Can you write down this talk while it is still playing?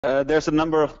There's a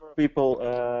number of people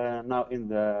now in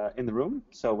the room,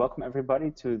 so welcome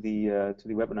everybody to the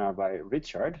webinar by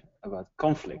Richard about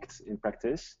conflict in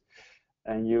practice.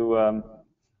 And you,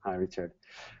 hi Richard,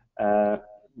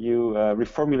 you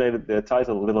reformulated the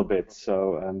title a little bit,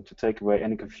 so to take away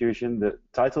any confusion, the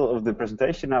title of the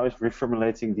presentation now is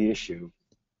Reformulating the Issue.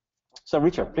 So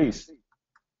Richard, please.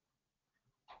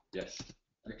 Yes.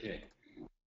 Okay.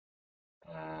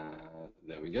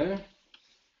 There we go.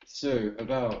 So,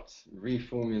 about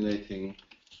reformulating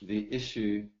the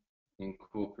issue,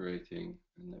 incorporating,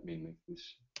 and let me make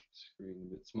this screen a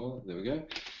bit smaller, there we go.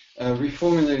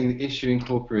 Reformulating the issue,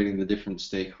 incorporating the different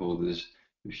stakeholders'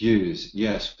 views.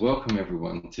 Yes, welcome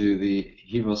everyone to the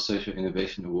HEVOS Social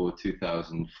Innovation Award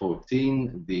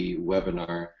 2014, the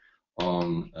webinar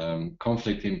on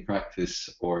conflict in practice,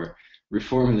 or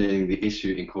reformulating the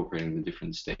issue, incorporating the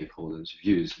different stakeholders'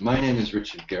 views. My name is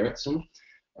Richard Gerritsen.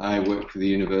 I work for the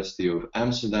University of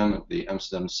Amsterdam at the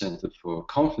Amsterdam Center for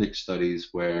Conflict Studies,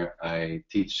 where I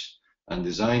teach and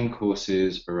design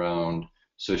courses around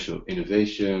social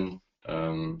innovation,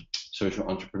 social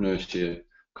entrepreneurship,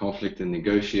 conflict and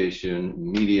negotiation,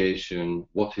 mediation,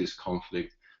 what is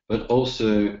conflict, but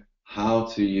also how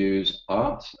to use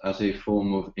art as a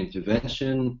form of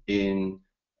intervention in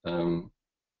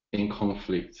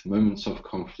conflict, moments of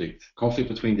conflict, conflict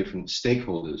between different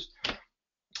stakeholders.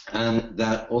 And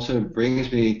that also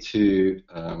brings me to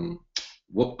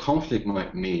what conflict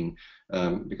might mean,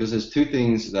 because there's two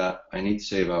things that I need to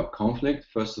say about conflict.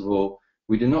 First of all,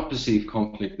 we do not perceive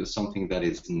conflict as something that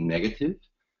is negative.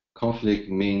 Conflict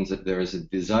means that there is a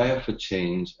desire for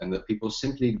change and that people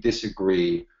simply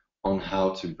disagree on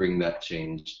how to bring that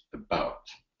change about.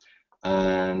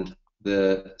 And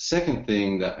the second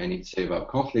thing that I need to say about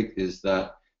conflict is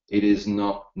that it is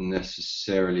not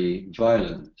necessarily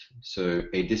violent. So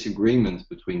a disagreement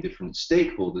between different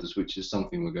stakeholders, which is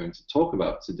something we're going to talk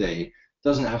about today,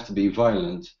 doesn't have to be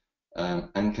violent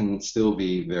and can still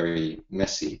be very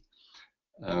messy.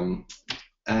 And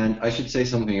I should say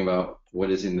something about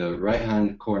what is in the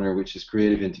right-hand corner, which is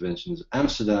Creative Interventions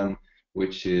Amsterdam,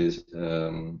 which is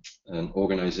an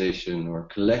organization or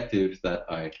collective that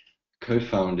I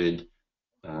co-founded.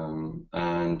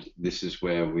 And this is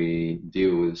where we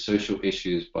deal with social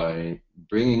issues by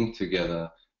bringing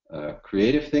together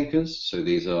creative thinkers, so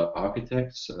these are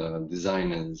architects,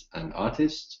 designers and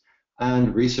artists,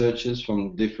 and researchers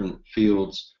from different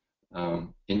fields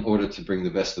in order to bring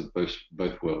the best of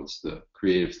both worlds. The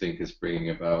creative thinkers bringing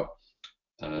about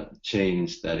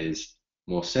change that is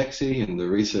more sexy, and the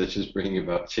researchers bringing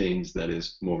about change that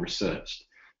is more researched.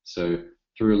 So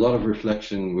through a lot of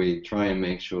reflection, we try and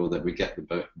make sure that we get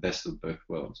the best of both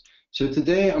worlds. So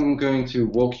today I'm going to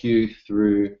walk you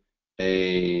through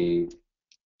if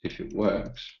it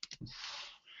works,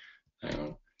 hang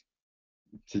on.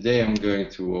 Today I'm going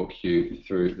to walk you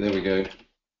through, there we go,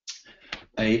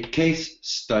 a case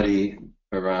study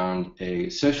around a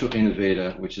social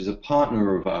innovator, which is a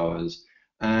partner of ours,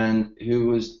 and who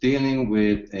was dealing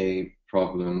with a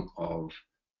problem of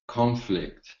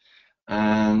conflict.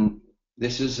 And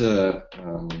this is an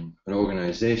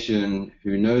organization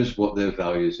who knows what their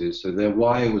values is. So their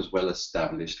why was well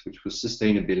established, which was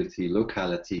sustainability,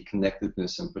 locality,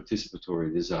 connectedness, and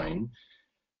participatory design.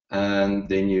 And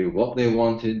they knew what they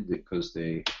wanted because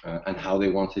and how they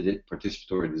wanted it,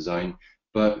 participatory design.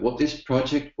 But what this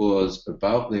project was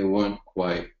about, they weren't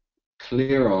quite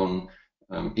clear on,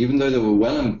 even though they were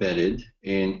well embedded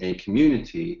in a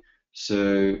community.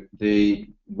 So they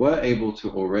were able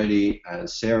to already,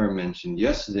 as Sarah mentioned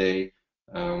yesterday,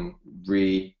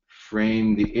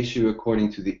 reframe the issue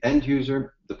according to the end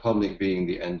user, the public being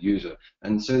the end user.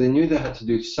 And so they knew they had to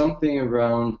do something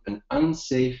around an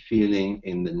unsafe feeling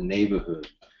in the neighborhood.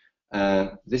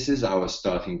 This is our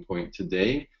starting point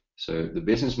today. So the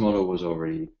business model was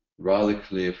already rather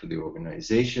clear for the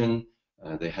organization.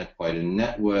 They had quite a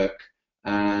network.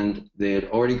 And they had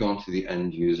already gone to the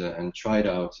end user and tried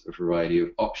out a variety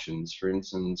of options. For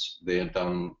instance, they had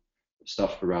done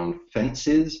stuff around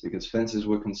fences, because fences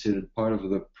were considered part of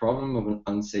the problem of an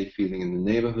unsafe feeling in the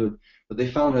neighborhood. But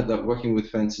they found out that working with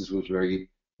fences was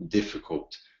very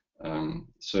difficult.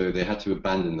 So they had to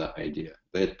abandon that idea.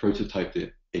 They had prototyped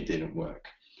it, it didn't work.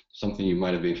 Something you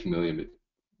might have been familiar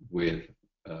with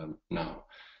now.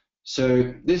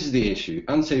 So this is the issue,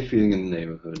 unsafe feeling in the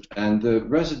neighborhood. And the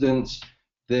residents,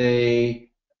 for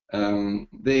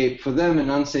them,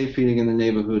 an unsafe feeling in the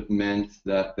neighborhood meant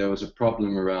that there was a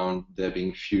problem around there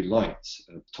being few lights,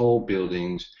 tall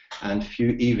buildings, and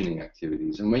few evening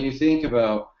activities. And when you think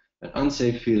about an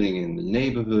unsafe feeling in the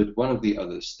neighborhood, one of the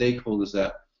other stakeholders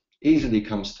that easily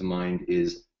comes to mind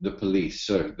is the police.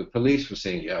 So the police were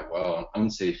saying, yeah, well, an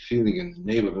unsafe feeling in the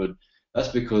neighborhood, that's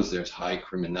because there's high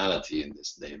criminality in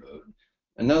this neighborhood.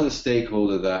 Another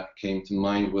stakeholder that came to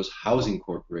mind was housing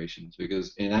corporations,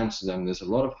 because in Amsterdam there's a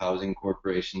lot of housing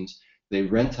corporations. They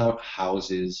rent out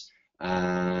houses,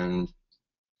 and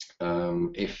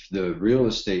if the real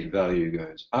estate value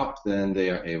goes up, then they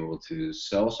are able to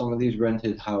sell some of these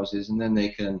rented houses, and then they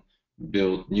can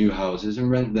build new houses and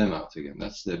rent them out again.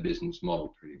 That's their business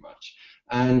model pretty much.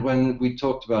 And when we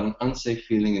talked about an unsafe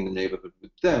feeling in the neighborhood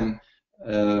with them,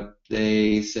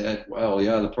 they said, well,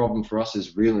 yeah, the problem for us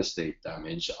is real estate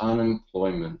damage,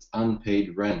 unemployment,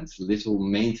 unpaid rent, little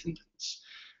maintenance.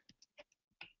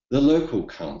 The local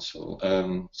council,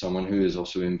 someone who is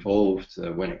also involved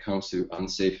when it comes to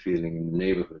unsafe feeling in the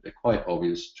neighborhood, a quite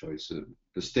obvious choice,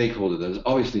 the stakeholder that is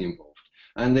obviously involved.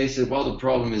 And they said, well, the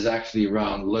problem is actually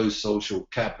around low social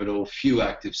capital, few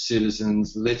active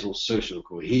citizens, little social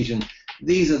cohesion.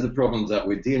 These are the problems that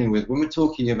we're dealing with when we're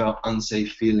talking about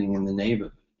unsafe feeling in the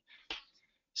neighborhood.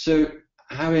 So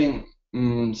having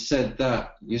said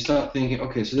that, you start thinking,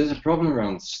 okay, so there's a problem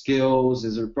around skills,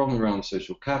 there's a problem around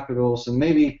social capital, so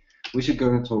maybe we should go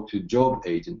and talk to job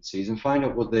agencies and find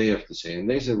out what they have to say. And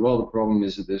they said, well, the problem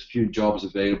is that there's few jobs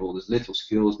available, there's little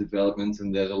skills development,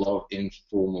 and there's a lot of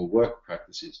informal work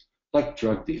practices, like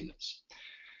drug dealers.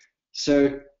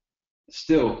 So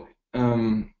still,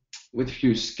 with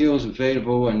few skills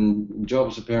available and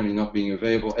jobs apparently not being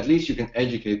available, at least you can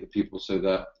educate the people so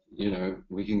that, you know,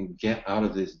 we can get out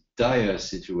of this dire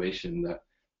situation that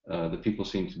the people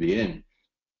seem to be in.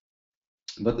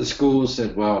 But the schools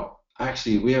said, well,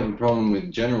 actually, we have a problem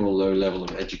with general low level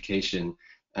of education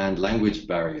and language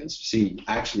barriers. See,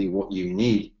 actually what you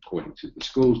need, according to the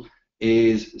schools,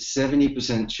 is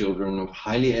 70% children of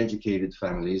highly educated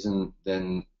families, and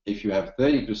then if you have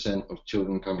 30% of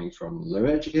children coming from low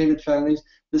educated families,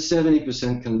 the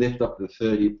 70% can lift up the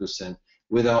 30%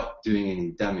 without doing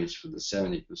any damage for the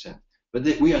 70%. But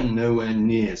we are nowhere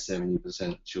near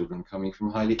 70% children coming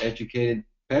from highly educated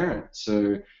parents,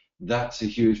 so that's a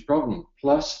huge problem.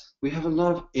 Plus, we have a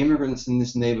lot of immigrants in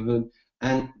this neighborhood,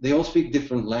 and they all speak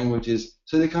different languages,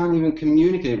 so they can't even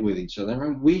communicate with each other,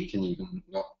 and we can even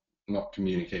not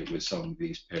communicate with some of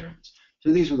these parents.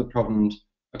 So these were the problems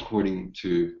according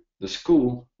to the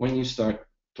school when you start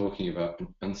talking about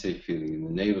an unsafe feeling in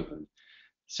the neighborhood.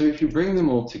 So if you bring them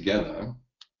all together,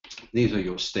 these are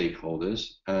your stakeholders,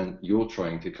 and you're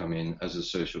trying to come in as a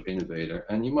social innovator,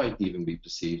 and you might even be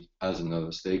perceived as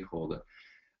another stakeholder.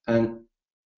 And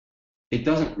it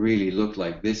doesn't really look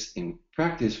like this in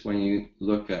practice when you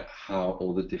look at how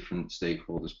all the different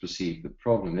stakeholders perceive the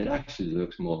problem. It actually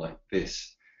looks more like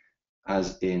this,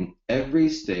 as in every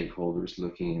stakeholder is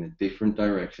looking in a different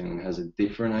direction and has a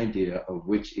different idea of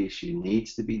which issue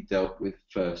needs to be dealt with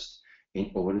first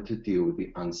in order to deal with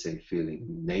the unsafe feeling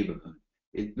in the neighborhood.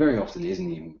 It very often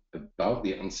isn't even about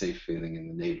the unsafe feeling in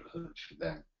the neighborhood for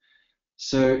them.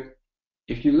 So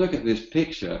if you look at this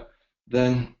picture,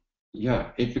 then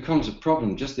yeah, it becomes a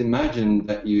problem. Just imagine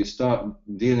that you start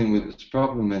dealing with this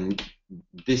problem and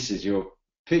this is your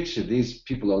picture. These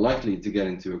people are likely to get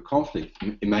into a conflict.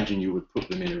 Imagine you would put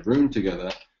them in a room together,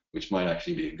 which might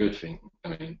actually be a good thing.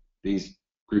 I mean, these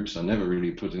groups are never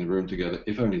really put in a room together,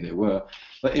 if only they were.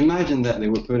 But imagine that they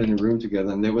were put in a room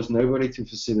together and there was nobody to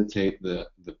facilitate the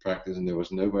practice, and there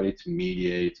was nobody to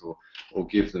mediate or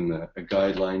give them a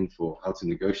guideline for how to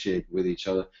negotiate with each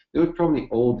other. They would probably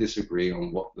all disagree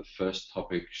on what the first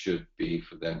topic should be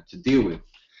for them to deal with.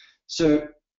 So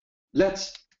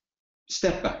let's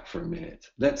step back for a minute.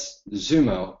 Let's zoom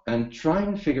out and try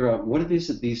and figure out what it is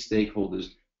that these stakeholders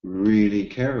really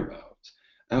care about.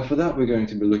 And for that, we're going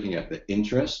to be looking at their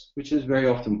interest, which is very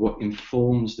often what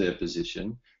informs their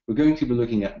position. We're going to be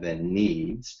looking at their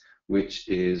needs, which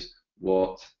is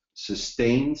what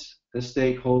sustains the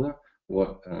stakeholder,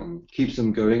 what keeps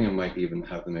them going and might even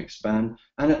have them expand,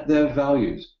 and at their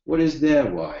values. What is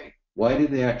their why? Why do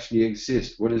they actually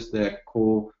exist? What is their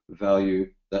core value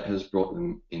that has brought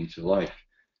them into life?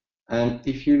 And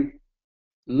if you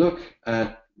look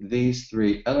at these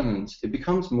three elements, it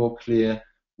becomes more clear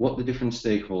what the different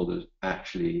stakeholders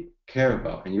actually care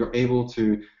about, and you're able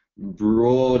to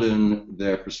broaden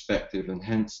their perspective and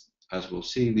hence, as we'll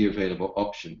see, the available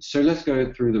options. So let's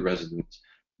go through the residents.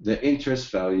 Their interests,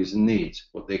 values, and needs.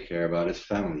 What they care about is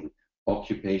family,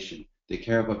 occupation. They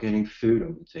care about getting food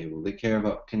on the table. They care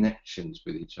about connections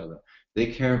with each other. They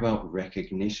care about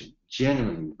recognition,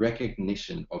 generally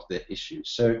recognition of their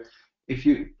issues. So if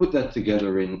you put that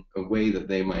together in a way that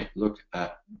they might look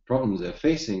at problems they're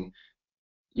facing,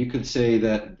 you could say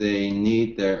that they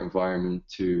need their environment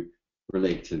to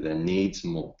relate to their needs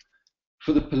more.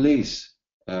 For the police,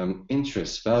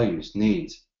 interests, values,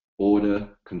 needs, order,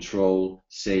 control,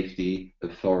 safety,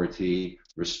 authority,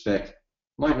 respect.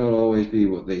 Might not always be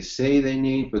what they say they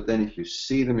need, but then if you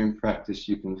see them in practice,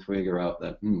 you can figure out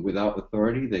that without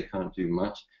authority, they can't do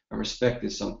much. And respect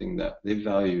is something that they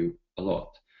value a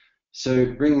lot.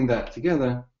 So bringing that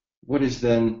together, what is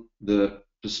then the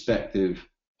perspective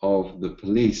of the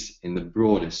police in the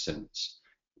broadest sense,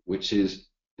 which is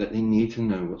that they need to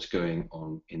know what's going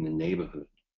on in the neighborhood.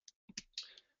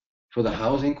 For the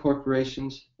housing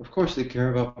corporations, of course, they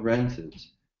care about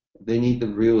renters. They need the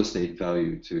real estate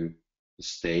value to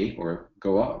stay or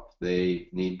go up. They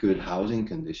need good housing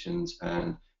conditions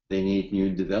and they need new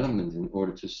development in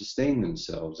order to sustain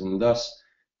themselves. And thus,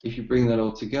 if you bring that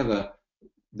all together,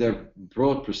 their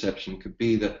broad perception could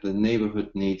be that the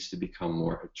neighborhood needs to become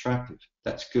more attractive.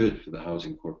 That's good for the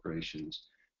housing corporations.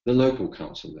 The local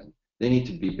council then, they need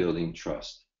to be building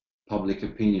trust. Public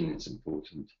opinion is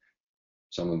important.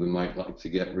 Some of them might like to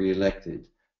get re-elected.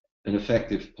 An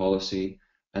effective policy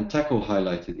and tackle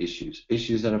highlighted issues,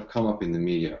 issues that have come up in the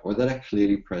media or that are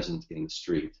clearly present in the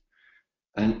street.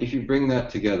 And if you bring that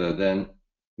together, then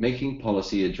making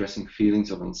policy addressing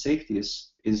feelings of unsafety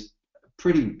is a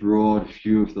pretty broad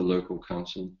view of the local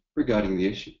council regarding the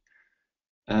issue.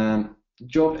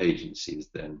 Job agencies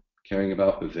then, caring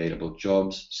about available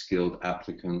jobs, skilled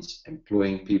applicants,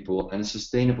 employing people, and a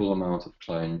sustainable amount of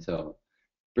clientele.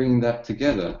 Bringing that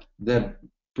together, their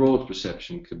broad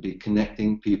perception could be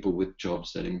connecting people with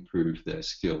jobs that improve their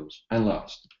skills. And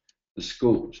last, the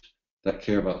schools that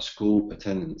care about school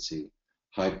attendancy,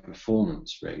 high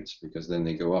performance rates, because then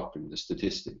they go up in the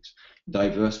statistics,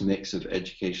 diverse mix of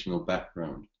educational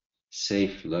background,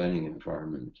 safe learning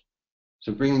environment.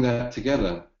 So bringing that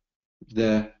together,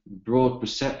 their broad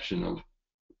perception of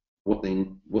what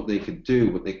they could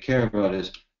do, what they care about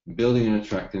is building an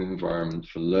attractive environment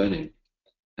for learning.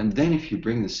 And then if you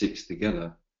bring the six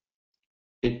together,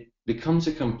 it becomes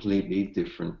a completely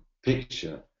different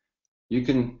picture. You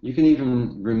can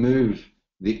even remove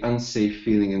the unsafe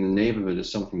feeling in the neighborhood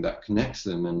as something that connects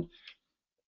them and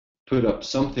put up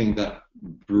something that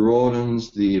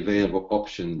broadens the available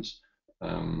options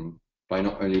by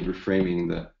not only reframing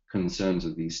the concerns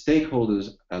of these stakeholders,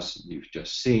 as you've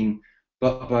just seen,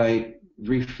 but by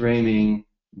reframing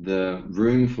the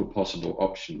room for possible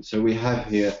options. So we have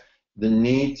here the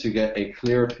need to get a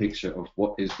clearer picture of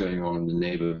what is going on in the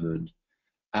neighborhood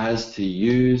as to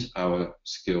use our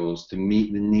skills to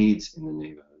meet the needs in the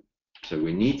neighborhood. So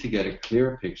we need to get a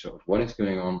clearer picture of what is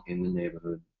going on in the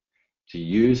neighborhood to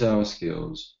use our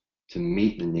skills to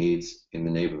meet the needs in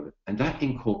the neighborhood. And that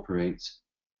incorporates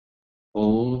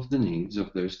all of the needs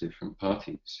of those different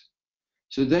parties.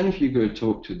 So then if you go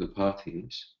talk to the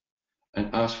parties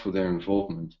and ask for their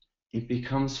involvement, it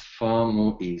becomes far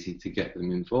more easy to get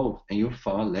them involved, and you're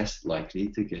far less likely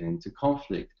to get into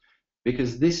conflict,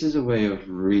 because this is a way of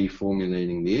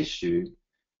reformulating the issue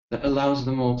that allows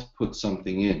them all to put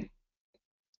something in.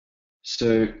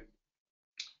 So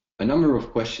a number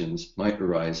of questions might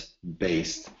arise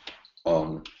based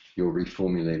on your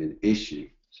reformulated issue.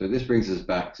 So this brings us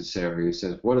back to Sarah, who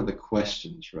says, what are the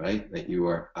questions, right, that you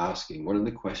are asking? What are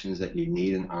the questions that you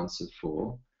need an answer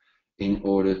for in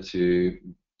order to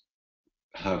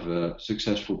have a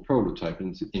successful prototype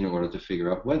and in order to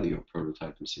figure out whether your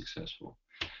prototype is successful?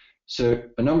 So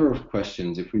a number of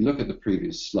questions. If we look at the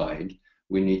previous slide,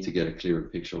 we need to get a clearer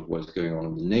picture of what's going on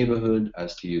in the neighborhood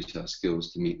as to use our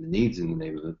skills to meet the needs in the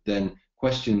neighborhood. Then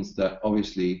questions that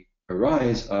obviously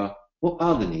arise are, what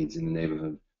are the needs in the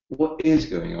neighborhood? What is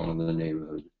going on in the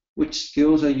neighborhood? Which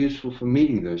skills are useful for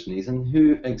meeting those needs, and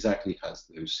who exactly has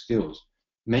those skills?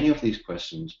 Many of these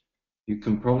questions you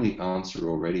can probably answer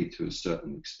already to a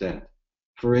certain extent.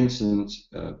 For instance,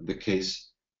 the case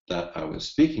that I was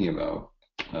speaking about,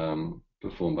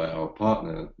 performed by our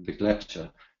partner, the Gletscher,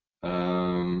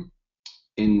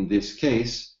 in this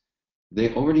case,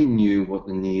 they already knew what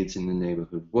the needs in the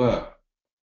neighborhood were.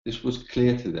 This was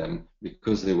clear to them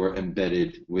because they were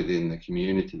embedded within the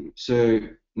community. So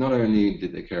not only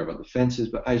did they care about the fences,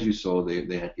 but as you saw,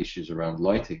 they had issues around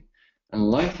lighting. And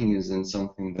lighting is then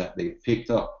something that they picked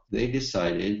up. They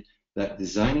decided that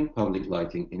designing public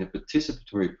lighting in a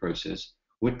participatory process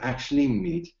would actually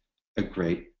meet a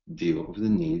great deal of the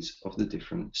needs of the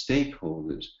different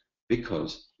stakeholders.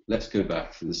 Because, let's go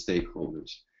back to the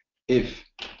stakeholders. If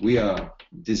we are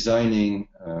designing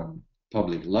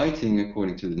public lighting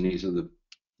according to the needs of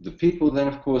the people, then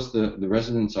of course the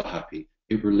residents are happy.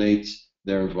 It relates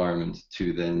their environment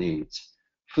to their needs.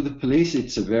 For the police,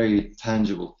 it's a very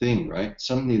tangible thing, right?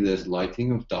 Suddenly there's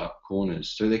lighting of dark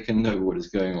corners, so they can know what is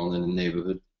going on in the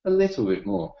neighborhood a little bit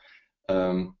more.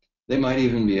 They might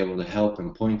even be able to help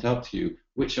and point out to you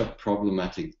which are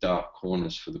problematic dark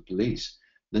corners for the police.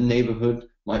 The neighborhood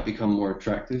might become more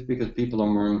attractive because people are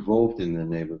more involved in the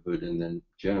neighborhood, and then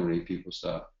generally people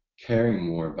start caring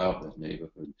more about that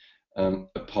neighborhood.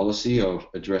 A policy of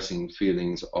addressing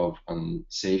feelings of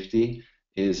unsafety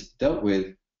is dealt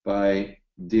with by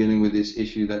dealing with this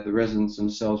issue that the residents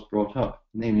themselves brought up,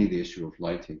 namely the issue of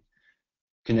lighting.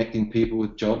 Connecting people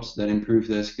with jobs that improve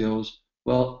their skills,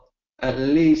 well, at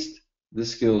least the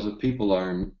skills of people are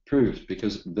improved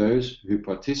because those who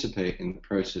participate in the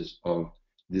process of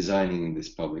designing this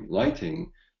public lighting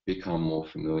become more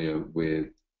familiar with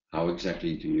how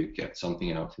exactly do you get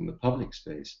something out in the public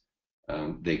space.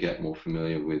 They get more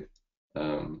familiar with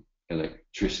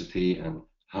electricity and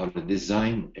how to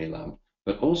design a lamp.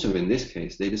 But also in this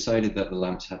case, they decided that the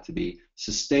lamps had to be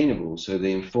sustainable, so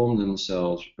they informed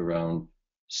themselves around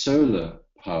solar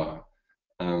power.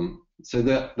 So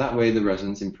that way the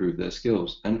residents improved their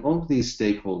skills. And all of these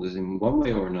stakeholders in one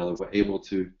way or another were able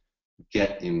to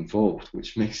get involved,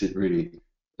 which makes it really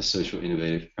a social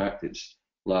innovative practice.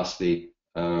 Lastly,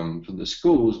 for the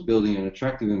schools, building an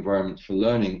attractive environment for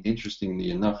learning, interestingly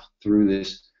enough, through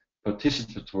this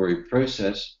participatory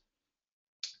process,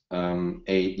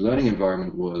 a learning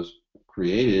environment was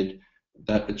created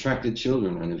that attracted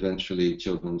children, and eventually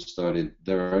children started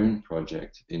their own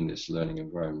project in this learning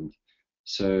environment.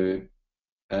 So,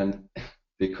 and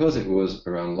because it was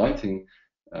around lighting,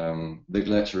 the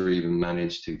Gletscher even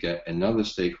managed to get another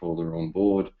stakeholder on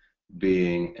board,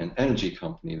 being an energy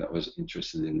company that was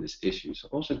interested in this issue. So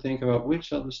also think about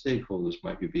which other stakeholders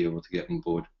might you be able to get on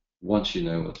board once you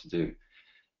know what to do.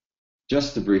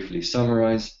 Just to briefly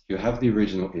summarize, you have the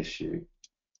original issue,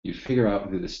 you figure out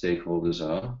who the stakeholders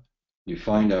are, you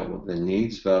find out what their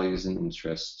needs, values, and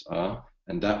interests are,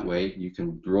 and that way you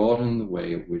can broaden the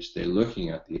way in which they're looking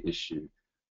at the issue.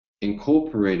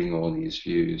 Incorporating all these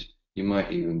views, you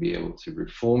might even be able to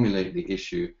reformulate the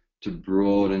issue to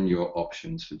broaden your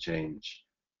options for change.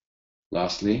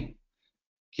 Lastly,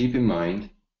 keep in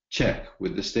mind, check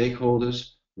with the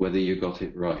stakeholders whether you got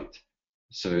it right.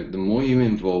 So the more you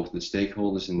involve the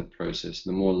stakeholders in the process,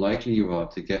 the more likely you are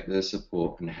to get their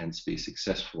support and hence be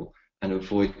successful and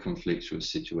avoid conflictual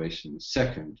situations.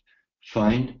 Second,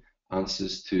 find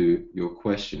answers to your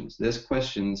questions. There's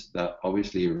questions that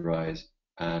obviously arise,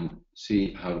 and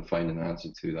see how to find an answer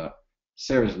to that.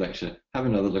 Sarah's lecture, have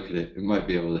another look at it. It might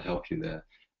be able to help you there.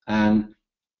 And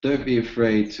don't be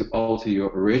afraid to alter your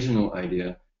original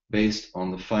idea based on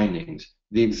the findings.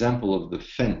 The example of the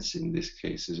fence in this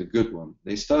case is a good one.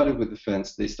 They started with the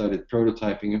fence, they started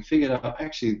prototyping and figured out,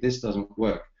 actually, this doesn't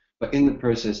work. But in the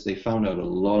process, they found out a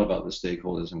lot about the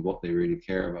stakeholders and what they really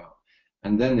care about.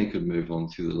 And then they could move on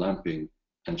to the lamping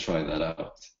and try that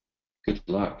out. Good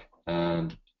luck,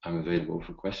 and I'm available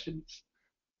for questions.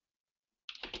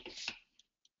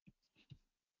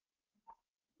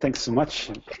 Thanks so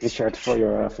much, Richard, for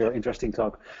your interesting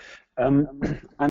talk. I'm